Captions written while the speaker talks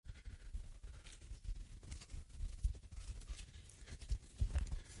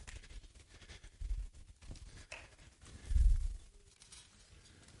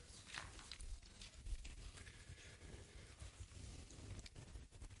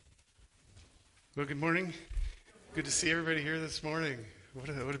Well, good morning. Good to see everybody here this morning. What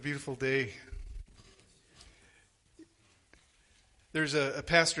a beautiful day. There's a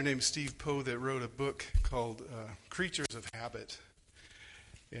pastor named Steve Poe that wrote a book called Creatures of Habit.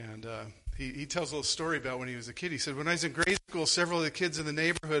 And he tells a little story about when he was a kid. He said, when I was in grade school, several of the kids in the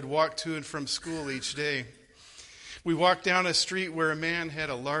neighborhood walked to and from school each day. We walked down a street where a man had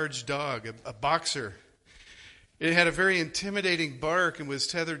a large dog, a boxer. It had a very intimidating bark and was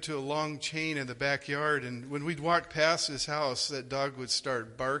tethered to a long chain in the backyard. And when we'd walk past his house, that dog would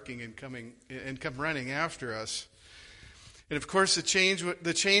start barking and come running after us. And of course, the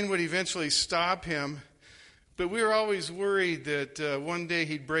chain would eventually stop him. But we were always worried that one day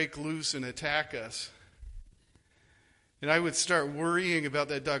he'd break loose and attack us. And I would start worrying about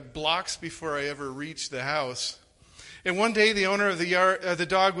that dog blocks before I ever reached the house. And one day, the owner of the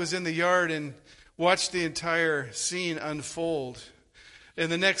dog was in the yard and watched the entire scene unfold.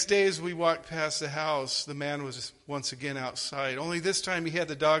 And the next day, as we walked past the house, the man was once again outside. Only this time he had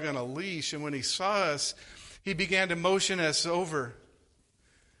the dog on a leash, and when he saw us, he began to motion us over.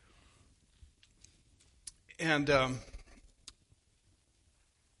 And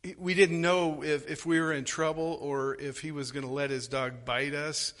we didn't know if we were in trouble or if he was going to let his dog bite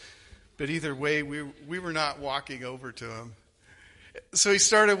us. But either way, we were not walking over to him. So he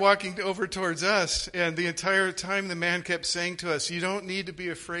started walking over towards us, and the entire time the man kept saying to us, "You don't need to be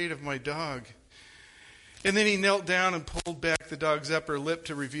afraid of my dog." And then he knelt down and pulled back the dog's upper lip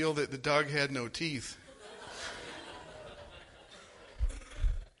to reveal that the dog had no teeth.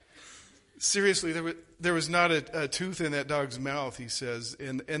 Seriously, there was not a tooth in that dog's mouth, he says.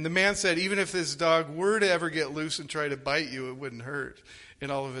 And the man said, even if this dog were to ever get loose and try to bite you, it wouldn't hurt.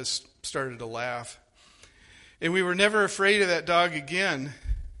 And all of us started to laugh. And we were never afraid of that dog again.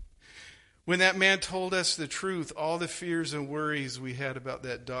 When that man told us the truth, all the fears and worries we had about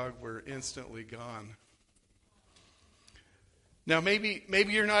that dog were instantly gone. Now, maybe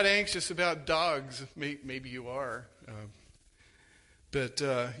you're not anxious about dogs. Maybe you are. But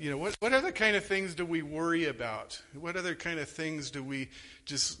what other kind of things do we worry about? What other kind of things do we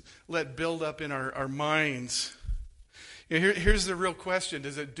just let build up in our minds? Here's the real question.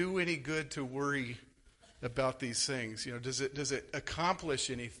 Does it do any good to worry about these things? Does it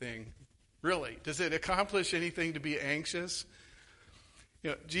accomplish anything? Really? Does it accomplish anything to be anxious?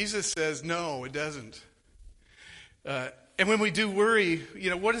 Jesus says, no, it doesn't. And when we do worry,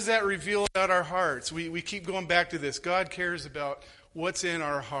 what does that reveal about our hearts? We keep going back to this. God cares about what's in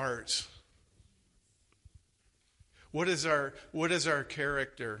our hearts. What is our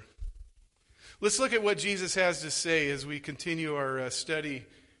character? Let's look at what Jesus has to say as we continue our study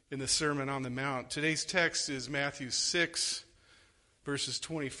in the Sermon on the Mount. Today's text is Matthew 6, verses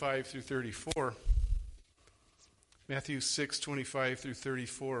 25 through 34. Matthew 6, 25 through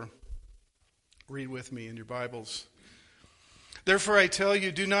 34. Read with me in your Bibles. Therefore I tell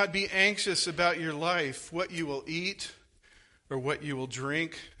you, do not be anxious about your life, what you will eat or what you will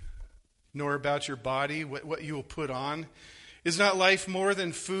drink, nor about your body, what you will put on. Is not life more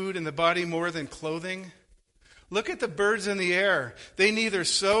than food and the body more than clothing? Look at the birds in the air. They neither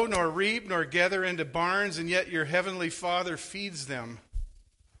sow nor reap nor gather into barns, and yet your heavenly Father feeds them.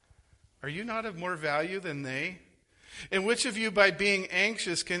 Are you not of more value than they? And which of you, by being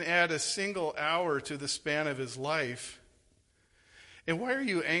anxious, can add a single hour to the span of his life? And why are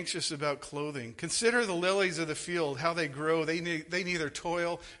you anxious about clothing? Consider the lilies of the field, how they grow. They neither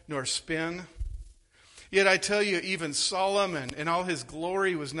toil nor spin. Yet I tell you, even Solomon in all his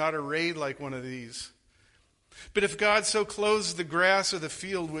glory was not arrayed like one of these. But if God so clothes the grass of the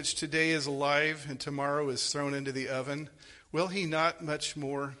field, which today is alive and tomorrow is thrown into the oven, will he not much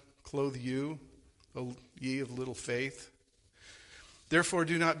more clothe you, O ye of little faith? Therefore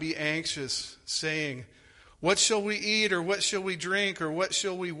do not be anxious, saying, what shall we eat, or what shall we drink, or what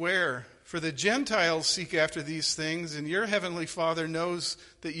shall we wear? For the Gentiles seek after these things, and your heavenly Father knows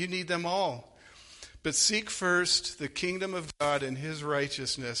that you need them all. But seek first the kingdom of God and his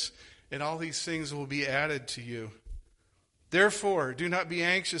righteousness, and all these things will be added to you. Therefore, do not be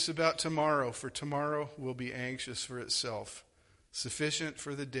anxious about tomorrow, for tomorrow will be anxious for itself. Sufficient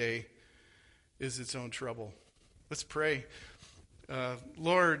for the day is its own trouble. Let's pray.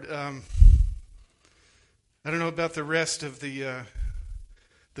 Lord, I don't know about the rest of the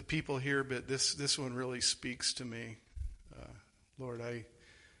people here, but this one really speaks to me. Lord,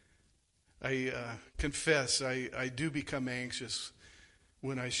 I confess I do become anxious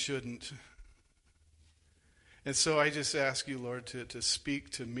when I shouldn't. And so I just ask you, Lord, to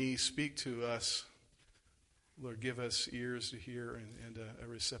speak to me, speak to us. Lord, give us ears to hear and a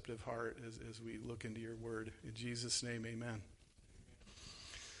receptive heart as we look into your word. In Jesus' name, amen.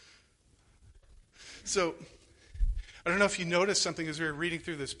 So, I don't know if you noticed something as we were reading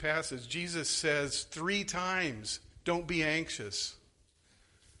through this passage. Jesus says 3 times, don't be anxious.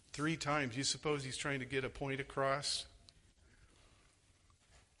 3 times. You suppose he's trying to get a point across?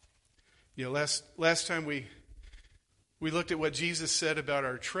 You know, last time we looked at what Jesus said about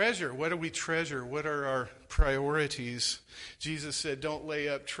our treasure. What do we treasure? What are our priorities? Jesus said, don't lay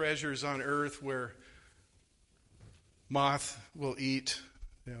up treasures on earth where moth will eat,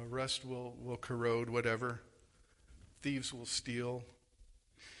 rust will corrode, whatever. Thieves will steal.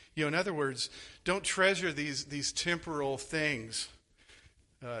 In other words, don't treasure these temporal things.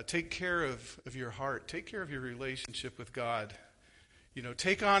 Take care of your heart. Take care of your relationship with God.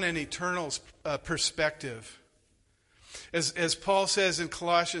 Take on an eternal perspective. As Paul says in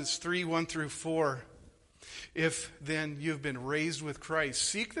Colossians 3:1-4, if then you've been raised with Christ,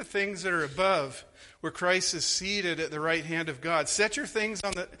 seek the things that are above, where Christ is seated at the right hand of God. Set your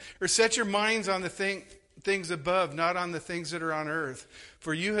minds on the things above, not on the things that are on earth.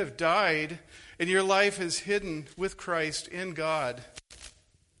 For you have died, and your life is hidden with Christ in God.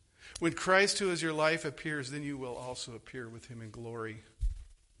 When Christ, who is your life, appears, then you will also appear with him in glory.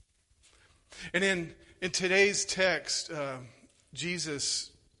 And in today's text, Jesus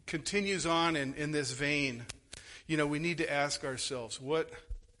continues on in this vein. We need to ask ourselves, what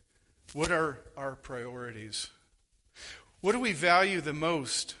are our priorities? What do we value the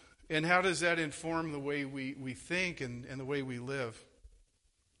most? And how does that inform the way we think and the way we live?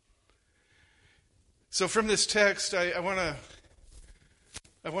 So from this text, I want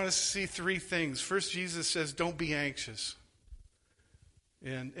to see 3 things. First, Jesus says, don't be anxious.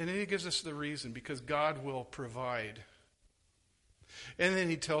 And then he gives us the reason, because God will provide. And then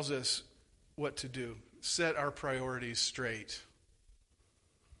he tells us what to do. Set our priorities straight.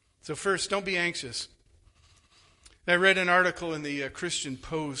 So first, don't be anxious. I read an article in the Christian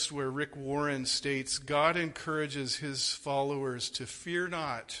Post where Rick Warren states, God encourages his followers to fear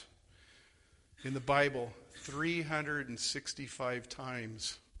not in the Bible 365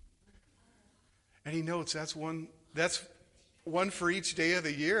 times. And he notes that's one for each day of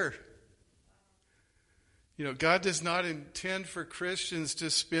the year. God does not intend for Christians to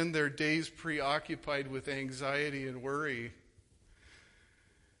spend their days preoccupied with anxiety and worry.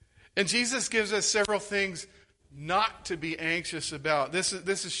 And Jesus gives us several things not to be anxious about. This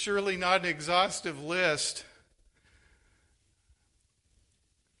is surely not an exhaustive list.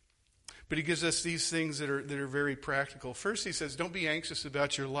 But he gives us these things that are very practical. First, he says, don't be anxious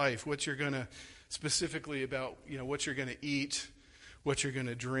about your life, what you're going to, specifically about, what you're going to eat, what you're going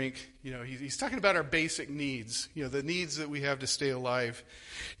to drink. He's talking about our basic needs, the needs that we have to stay alive.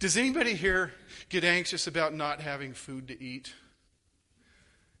 Does anybody here get anxious about not having food to eat?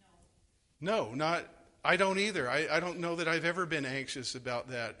 No, I don't either. I don't know that I've ever been anxious about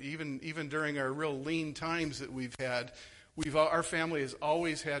that. Even during our real lean times that we've had, our family has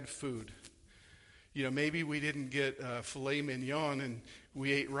always had food. Maybe we didn't get filet mignon and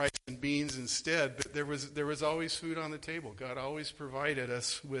we ate rice and beans instead, but there was always food on the table. God always provided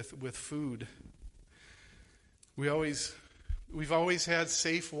us with food. We've always had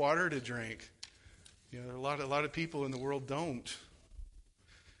safe water to drink. There are a lot of people in the world don't.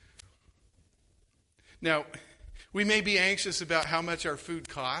 Now, we may be anxious about how much our food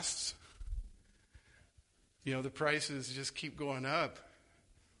costs. The prices just keep going up.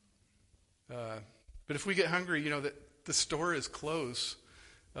 But if we get hungry, that the store is close.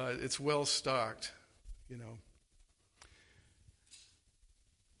 It's well stocked.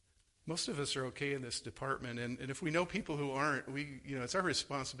 Most of us are okay in this department, and if we know people who aren't, it's our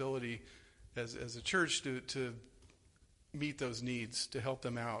responsibility as a church to meet those needs, to help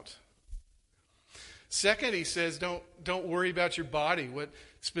them out. Second, he says, don't worry about your body. What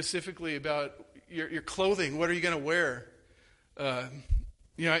specifically about your clothing? What are you going to wear? I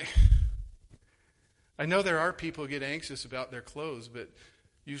know there are people who get anxious about their clothes, but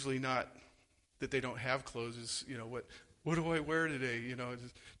usually not that they don't have clothes. It's, what do I wear today?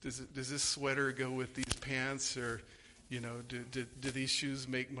 Does this sweater go with these pants, or do these shoes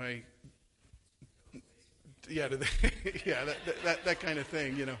make my that kind of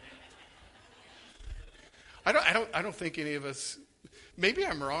thing. I don't think any of us. Maybe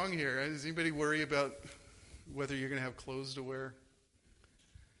I'm wrong here. Does anybody worry about whether you're going to have clothes to wear?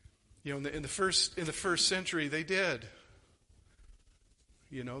 In the first century, they did.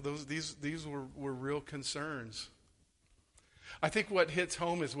 These were real concerns. I think what hits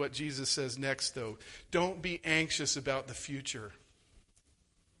home is what Jesus says next, though. Don't be anxious about the future.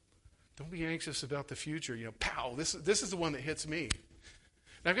 Don't be anxious about the future. Pow! This is the one that hits me.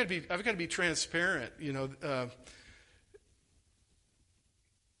 And I've got to be transparent.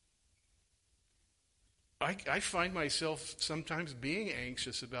 I find myself sometimes being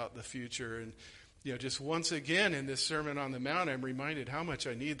anxious about the future. And, just once again in this Sermon on the Mount, I'm reminded how much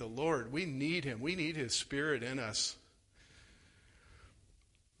I need the Lord. We need Him. We need His Spirit in us.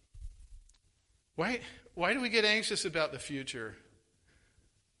 Why do we get anxious about the future?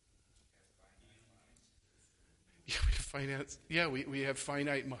 We have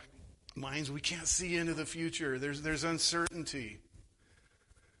finite minds. We can't see into the future. There's uncertainty.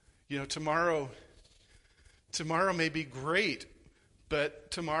 Tomorrow may be great,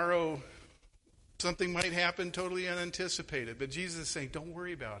 but tomorrow something might happen totally unanticipated. But Jesus is saying, don't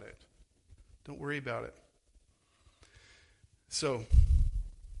worry about it. Don't worry about it. So,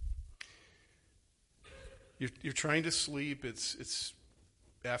 you're trying to sleep. It's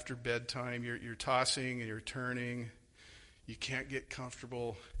after bedtime. You're tossing and you're turning. You can't get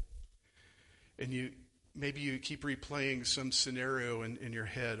comfortable. And maybe you keep replaying some scenario in your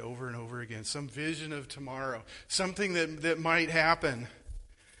head over and over again, some vision of tomorrow, something that might happen.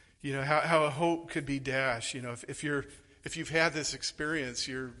 How a hope could be dashed. If you've had this experience,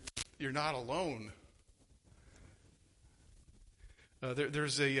 you're not alone.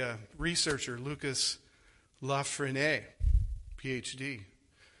 There's a researcher, Lucas Lafreniere, PhD,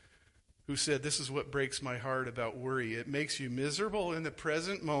 who said, this is what breaks my heart about worry. It makes you miserable in the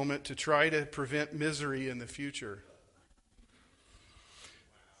present moment to try to prevent misery in the future.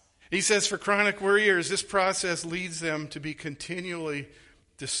 He says for chronic worriers, this process leads them to be continually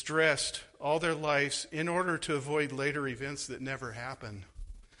distressed all their lives in order to avoid later events that never happen.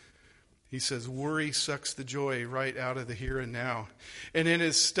 He says worry sucks the joy right out of the here and now. And in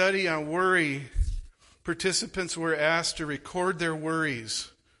his study on worry, participants were asked to record their worries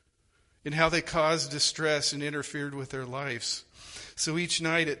and how they caused distress and interfered with their lives. So each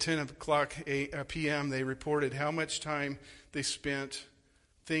night at 10 o'clock p.m., they reported how much time they spent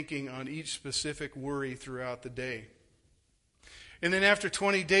thinking on each specific worry throughout the day. And then after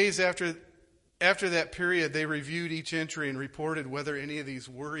 20 days after that period, they reviewed each entry and reported whether any of these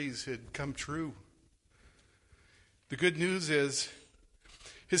worries had come true. The good news is,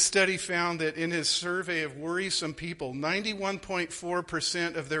 his study found that in his survey of worrisome people,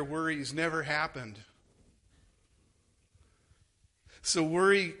 91.4% of their worries never happened. So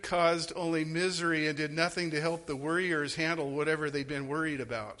worry caused only misery and did nothing to help the worriers handle whatever they'd been worried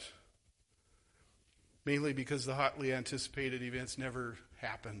about. Mainly because the hotly anticipated events never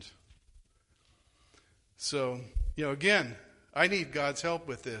happened. So, again, I need God's help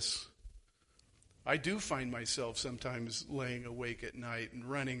with this. I do find myself sometimes laying awake at night and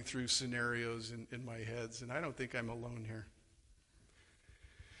running through scenarios in my heads, and I don't think I'm alone here.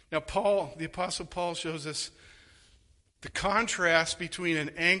 Now, the Apostle Paul shows us the contrast between an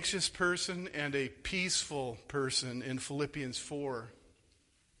anxious person and a peaceful person in Philippians 4,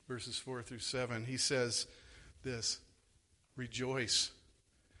 verses 4 through 7. He says this, rejoice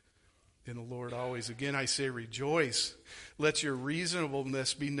in the Lord always. Again, I say rejoice. Let your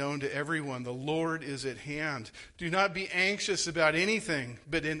reasonableness be known to everyone. The Lord is at hand. Do not be anxious about anything,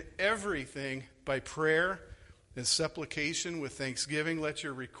 but in everything, by prayer and supplication with thanksgiving, let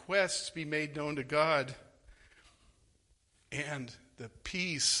your requests be made known to God. And the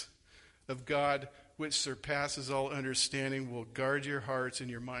peace of God, which surpasses all understanding, will guard your hearts and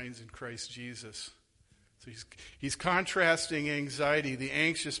your minds in Christ Jesus. So he's contrasting anxiety, the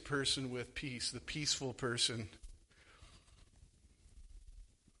anxious person, with peace, the peaceful person.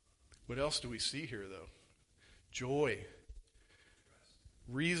 What else do we see here, though? Joy,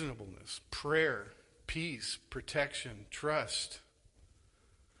 reasonableness, prayer, peace, protection, trust.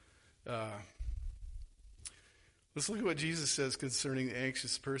 Let's look at what Jesus says concerning the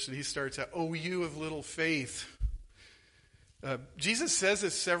anxious person. He starts out, "O you of little faith." Jesus says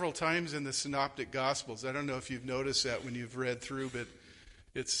this several times in the Synoptic Gospels. I don't know if you've noticed that when you've read through, but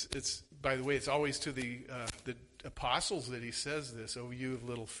it's by the way, it's always to the apostles that he says this, "O you of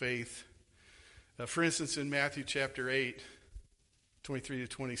little faith." For instance, in Matthew chapter 8, 23 to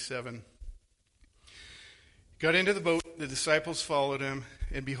 27, got into the boat, the disciples followed him,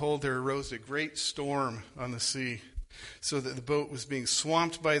 and behold, there arose a great storm on the sea, so that the boat was being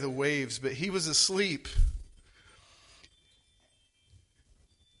swamped by the waves, but he was asleep.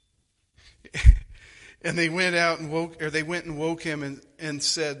 And they went and woke him and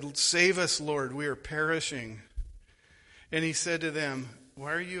said, "Save us, Lord, we are perishing." And he said to them,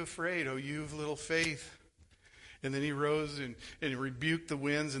 "Why are you afraid, O you of little faith?" And then he rose and rebuked the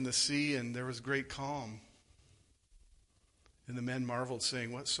winds and the sea, and there was great calm. And the men marveled,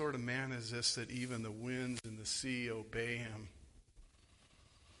 saying, "What sort of man is this that even the winds and the sea obey him?"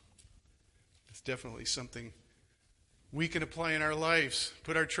 It's definitely something we can apply in our lives.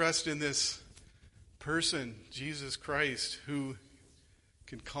 Put our trust in this person, Jesus Christ, who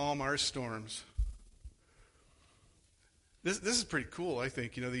can calm our storms. This is pretty cool, I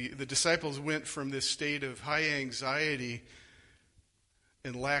think. The disciples went from this state of high anxiety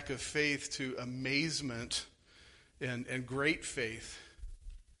and lack of faith to amazement and great faith.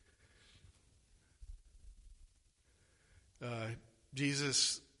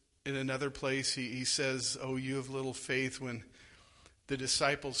 Jesus, in another place, he says, "Oh, you of little faith," when the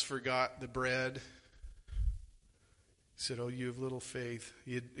disciples forgot the bread. He said, "Oh, you of little faith."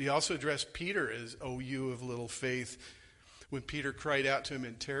 He also addressed Peter as, "Oh, you of little faith," when Peter cried out to him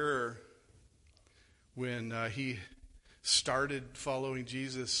in terror when he started following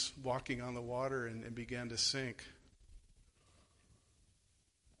Jesus, walking on the water, and began to sink.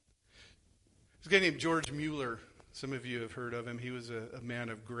 There's a guy named George Mueller. Some of you have heard of him. He was a man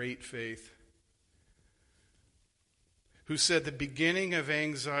of great faith who said the beginning of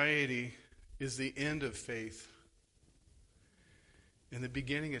anxiety is the end of faith. And the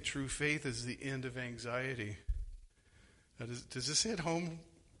beginning of true faith is the end of anxiety. Now, does this hit home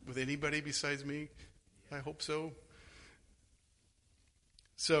with anybody besides me? I hope so.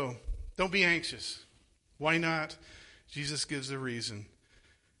 So, don't be anxious. Why not? Jesus gives a reason.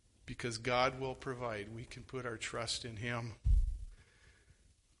 Because God will provide. We can put our trust in Him.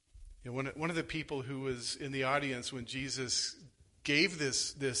 One of the people who was in the audience when Jesus gave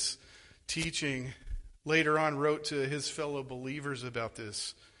this teaching later on wrote to his fellow believers about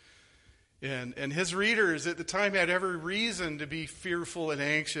this. And his readers at the time had every reason to be fearful and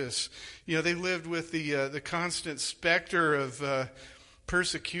anxious. They lived with the constant specter of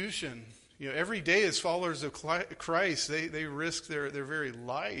persecution. Every day as followers of Christ, they risk their very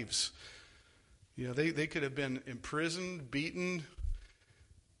lives. They could have been imprisoned, beaten,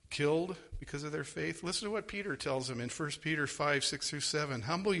 killed because of their faith. Listen to what Peter tells them in 1 Peter 5, 6 through 7.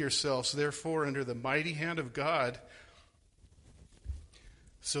 "Humble yourselves, therefore, under the mighty hand of God,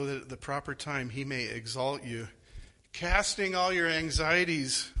 so that at the proper time He may exalt you, casting all your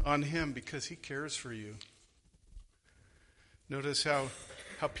anxieties on Him because He cares for you." Notice how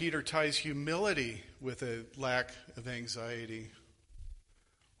Peter ties humility with a lack of anxiety.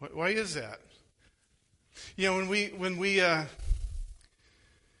 Why is that? When we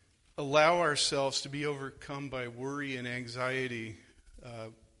allow ourselves to be overcome by worry and anxiety,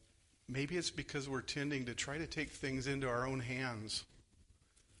 maybe it's because we're tending to try to take things into our own hands.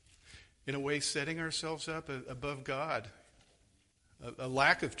 In a way, setting ourselves up above God. A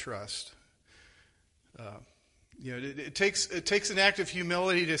lack of trust. It takes an act of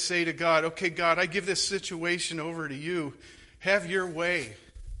humility to say to God, "Okay, God, I give this situation over to you. Have your way.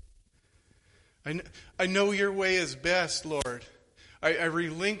 I know your way is best, Lord. I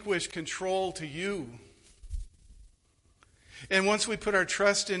relinquish control to you." And once we put our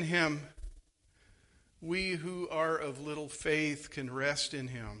trust in Him, we who are of little faith can rest in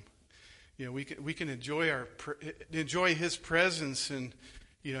Him. We can enjoy His presence and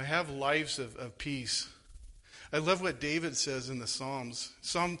have lives of peace. I love what David says in the Psalms.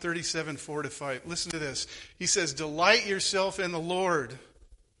 Psalm 37, 4-5. Listen to this. He says, "Delight yourself in the Lord,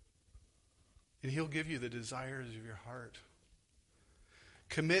 and He'll give you the desires of your heart."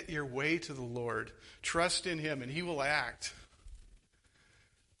 Commit your way to the Lord. Trust in Him, and He will act.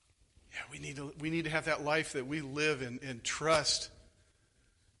 We need to have that life that we live in trust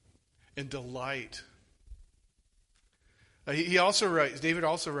and delight. David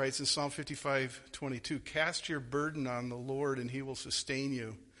also writes in Psalm 55:22, "Cast your burden on the Lord, and He will sustain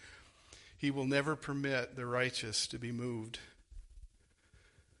you. He will never permit the righteous to be moved."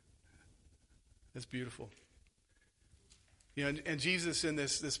 That's beautiful. And Jesus in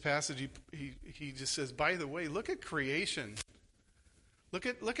this passage, he just says, by the way, look at creation. Look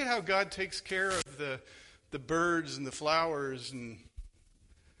at how God takes care of the birds and the flowers and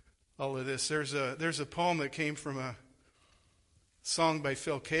all of this. There's a poem that came from a song by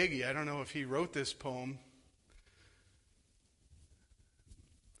Phil Keaggy. I don't know if he wrote this poem,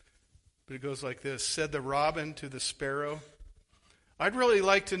 but it goes like this. "Said the robin to the sparrow, I'd really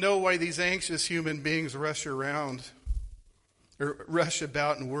like to know why these anxious human beings rush about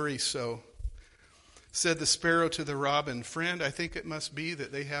and worry so. Said the sparrow to the robin, friend, I think it must be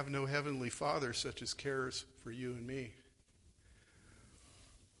that they have no heavenly Father such as cares for you and me."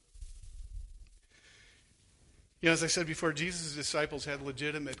 As I said before, Jesus' disciples had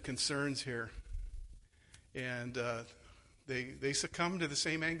legitimate concerns here. And they succumb to the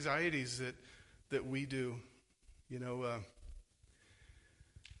same anxieties that we do.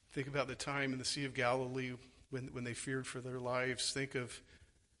 Think about the time in the Sea of Galilee when they feared for their lives. Think of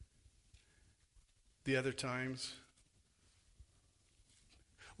the other times.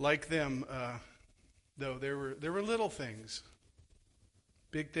 Like them, though there were little things.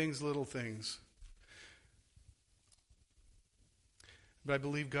 Big things, little things. But I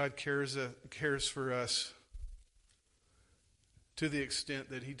believe God cares for us to the extent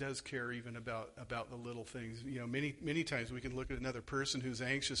that he does care even about the little things. You know, many times we can look at another person who's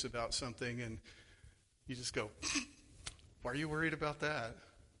anxious about something and you just go, why are you worried about that?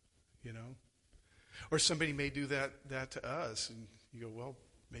 You know? Or somebody may do that to us and you go, well,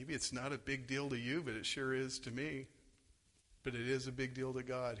 maybe it's not a big deal to you, but it sure is to me. But it is a big deal to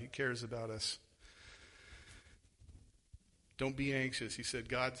God. He cares about us. Don't be anxious. He said,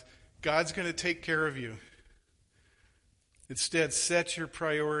 God's going to take care of you. Instead, set your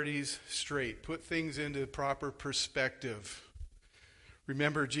priorities straight. Put things into proper perspective.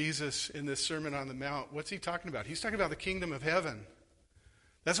 Remember Jesus in this Sermon on the Mount. What's he talking about? He's talking about the kingdom of heaven.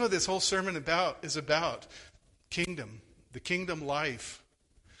 That's what this whole sermon is about. Kingdom. The kingdom life.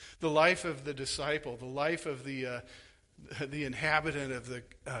 The life of the disciple. The life of the inhabitant of the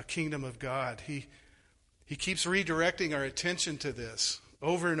kingdom of God. He keeps redirecting our attention to this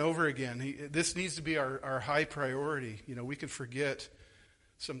over and over again. This needs to be our high priority. You know, we can forget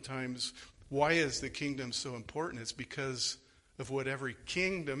sometimes, why is the kingdom so important? It's because of what every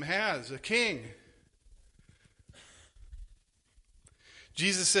kingdom has, a king.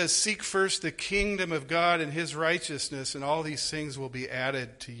 Jesus says, seek first the kingdom of God and his righteousness, and all these things will be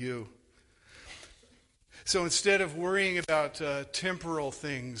added to you. So instead of worrying about temporal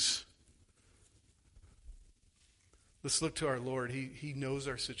things, let's look to our Lord. He knows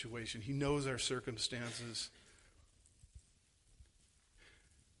our situation. He knows our circumstances.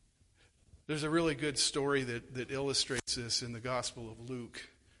 There's a really good story that illustrates this in the Gospel of Luke,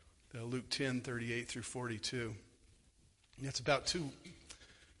 Luke 10:38 through 42. And it's about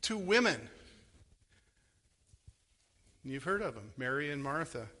two women. You've heard of them, Mary and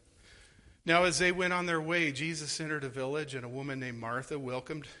Martha. Now, as they went on their way, Jesus entered a village, and a woman named Martha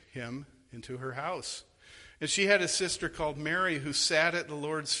welcomed him into her house. And she had a sister called Mary who sat at the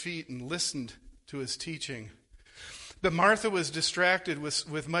Lord's feet and listened to his teaching. But Martha was distracted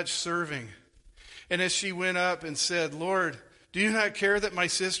with much serving. And as she went up and said, Lord, do you not care that my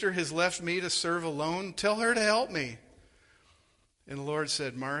sister has left me to serve alone? Tell her to help me. And the Lord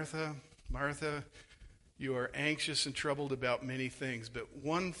said, Martha, Martha, you are anxious and troubled about many things, but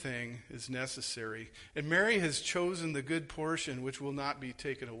one thing is necessary. And Mary has chosen the good portion, which will not be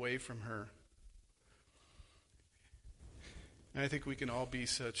taken away from her. And I think we can all be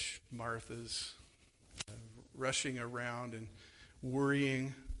such Marthas, rushing around and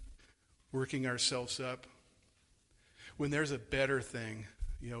worrying, working ourselves up. When there's a better thing,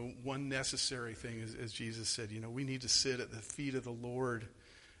 one necessary thing, as Jesus said, we need to sit at the feet of the Lord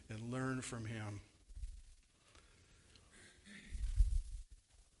and learn from him.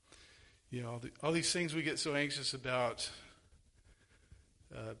 All these things we get so anxious about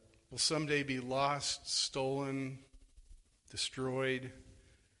will someday be lost, stolen, destroyed,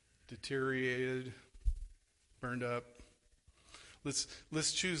 deteriorated, burned up.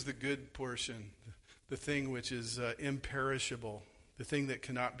 Let's choose the good portion, the thing which is imperishable, the thing that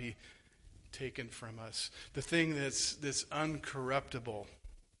cannot be taken from us, the thing that's uncorruptible.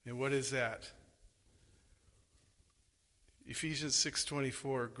 And what is that? Ephesians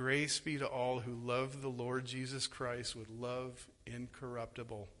 6:24, grace be to all who love the Lord Jesus Christ with love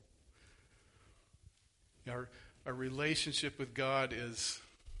incorruptible. Our relationship with God is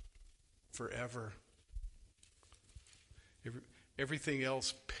forever. Everything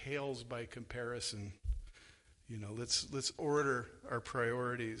else pales by comparison. Let's order our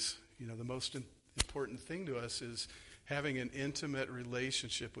priorities. The most important thing to us is having an intimate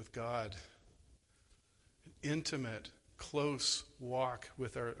relationship with God. An intimate, close walk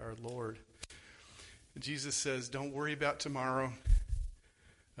with our Lord. And Jesus says, don't worry about tomorrow.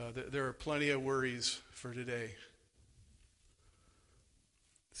 There are plenty of worries for today.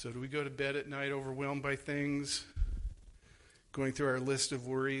 So do we go to bed at night overwhelmed by things? Going through our list of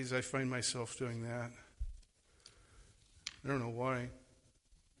worries, I find myself doing that. I don't know why.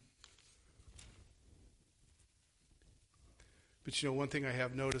 But one thing I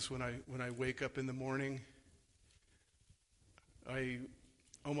have noticed when I wake up in the morning, I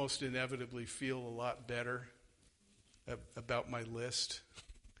almost inevitably feel a lot better about my list.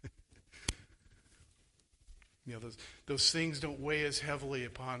 Those things don't weigh as heavily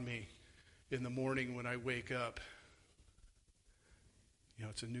upon me in the morning when I wake up.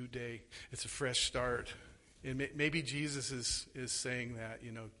 It's a new day. It's a fresh start. And maybe Jesus is saying that,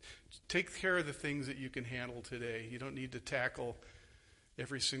 take care of the things that you can handle today. You don't need to tackle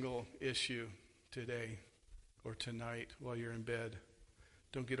every single issue today or tonight while you're in bed.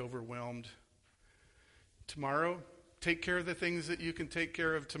 Don't get overwhelmed. tomorrow, take care of the things that you can take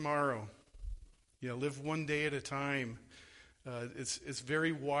care of tomorrow. Live one day at a time. It's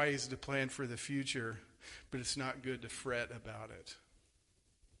very wise to plan for the future, but it's not good to fret about it.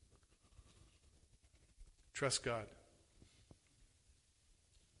 Trust God.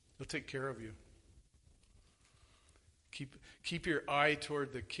 He'll take care of you. Keep your eye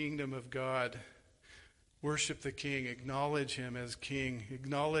toward the kingdom of God. Worship the King. Acknowledge him as King.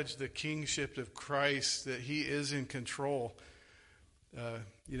 Acknowledge the kingship of Christ, that he is in control.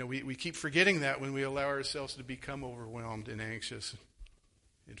 We keep forgetting that when we allow ourselves to become overwhelmed and anxious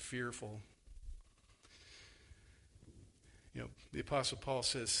and fearful. The Apostle Paul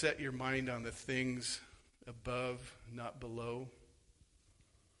says, set your mind on the things above, not below.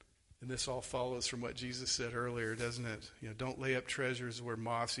 And this all follows from what Jesus said earlier, doesn't it? Don't lay up treasures where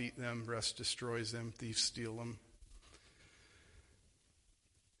moths eat them, rust destroys them, thieves steal them.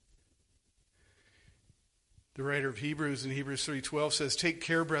 The writer of Hebrews in Hebrews 3:12 says, take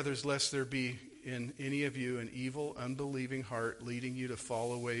care, brothers, lest there be in any of you an evil, unbelieving heart leading you to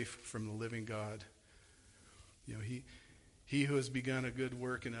fall away from the living God. He who has begun a good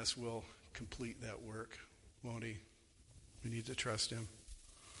work in us will complete that work, won't he? We need to trust him.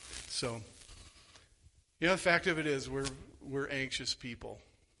 So, the fact of it is we're anxious people.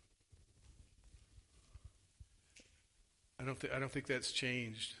 I don't think that's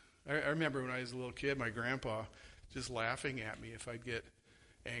changed. I remember when I was a little kid, my grandpa just laughing at me if I'd get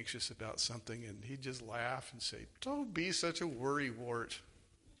anxious about something, and he'd just laugh and say, don't be such a worrywart.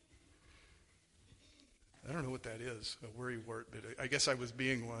 I don't know what that is, a worrywart, but I guess I was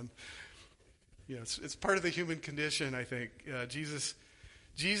being one. It's part of the human condition, I think.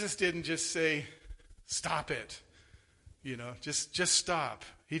 Jesus didn't just say, stop it, just stop.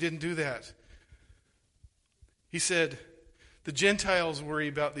 He didn't do that. He said, the Gentiles worry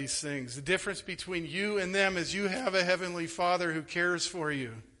about these things. The difference between you and them is you have a heavenly Father who cares for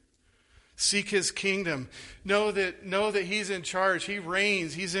you. Seek his kingdom. Know that he's in charge. He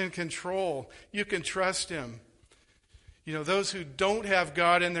reigns. He's in control. You can trust him. Those who don't have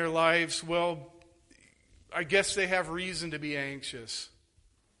God in their lives, well, I guess they have reason to be anxious.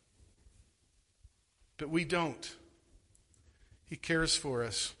 But we don't. He cares for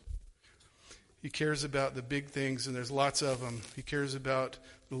us. He cares about the big things, and there's lots of them. He cares about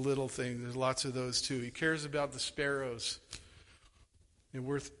the little things. There's lots of those too. He cares about the sparrows. And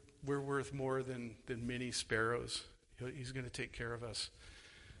we're worth more than many sparrows. He's going to take care of us.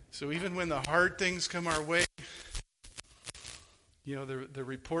 So even when the hard things come our way, the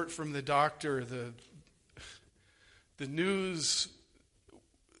report from the doctor, the news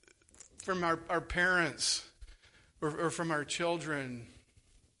from our parents or from our children,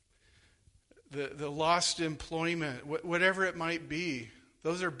 the lost employment, whatever it might be,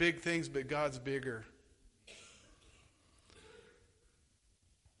 those are big things, but God's bigger.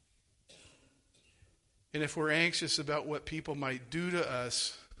 And if we're anxious about what people might do to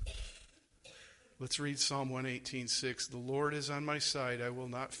us, let's read Psalm 118:6. The Lord is on my side, I will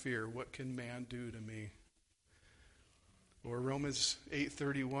not fear. What can man do to me? Or Romans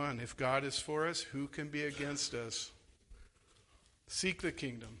 8:31. If God is for us, who can be against us? Seek the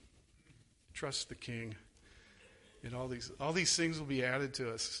kingdom. Trust the King. And all these things will be added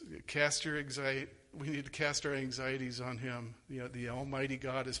to us. Cast your anxiety. We need to cast our anxieties on him. The Almighty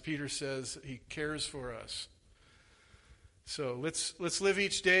God, as Peter says, he cares for us. So let's live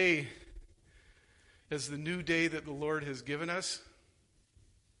each day as the new day that the Lord has given us.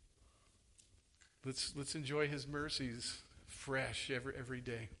 Let's enjoy his mercies fresh every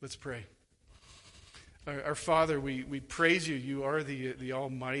day. Let's pray. Our Father, we praise you. You are the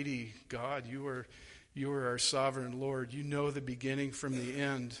Almighty God. You are our sovereign Lord. You know the beginning from the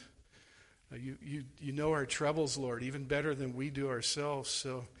end. You know our troubles, Lord, even better than we do ourselves.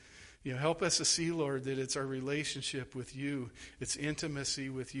 So, help us to see, Lord, that it's our relationship with you, it's intimacy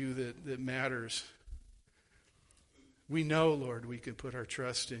with you that matters. We know, Lord, we can put our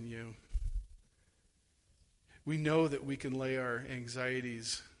trust in you. We know that we can lay our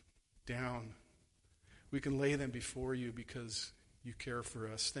anxieties down. We can lay them before you because you care for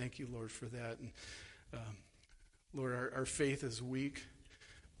us. Thank you, Lord, for that. And, Lord, our faith is weak.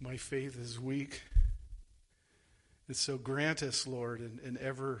 My faith is weak. And so grant us, Lord, an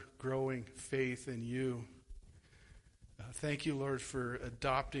ever-growing faith in you. Thank you, Lord, for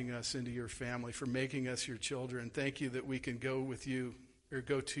adopting us into your family, for making us your children. Thank you that we can go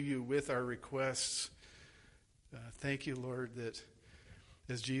to you with our requests. Thank you, Lord, that,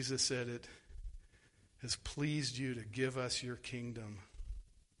 as Jesus said, it has pleased you to give us your kingdom.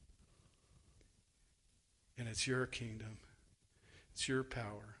 And it's your kingdom. It's your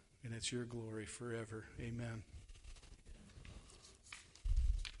power. and it's your glory forever. Amen.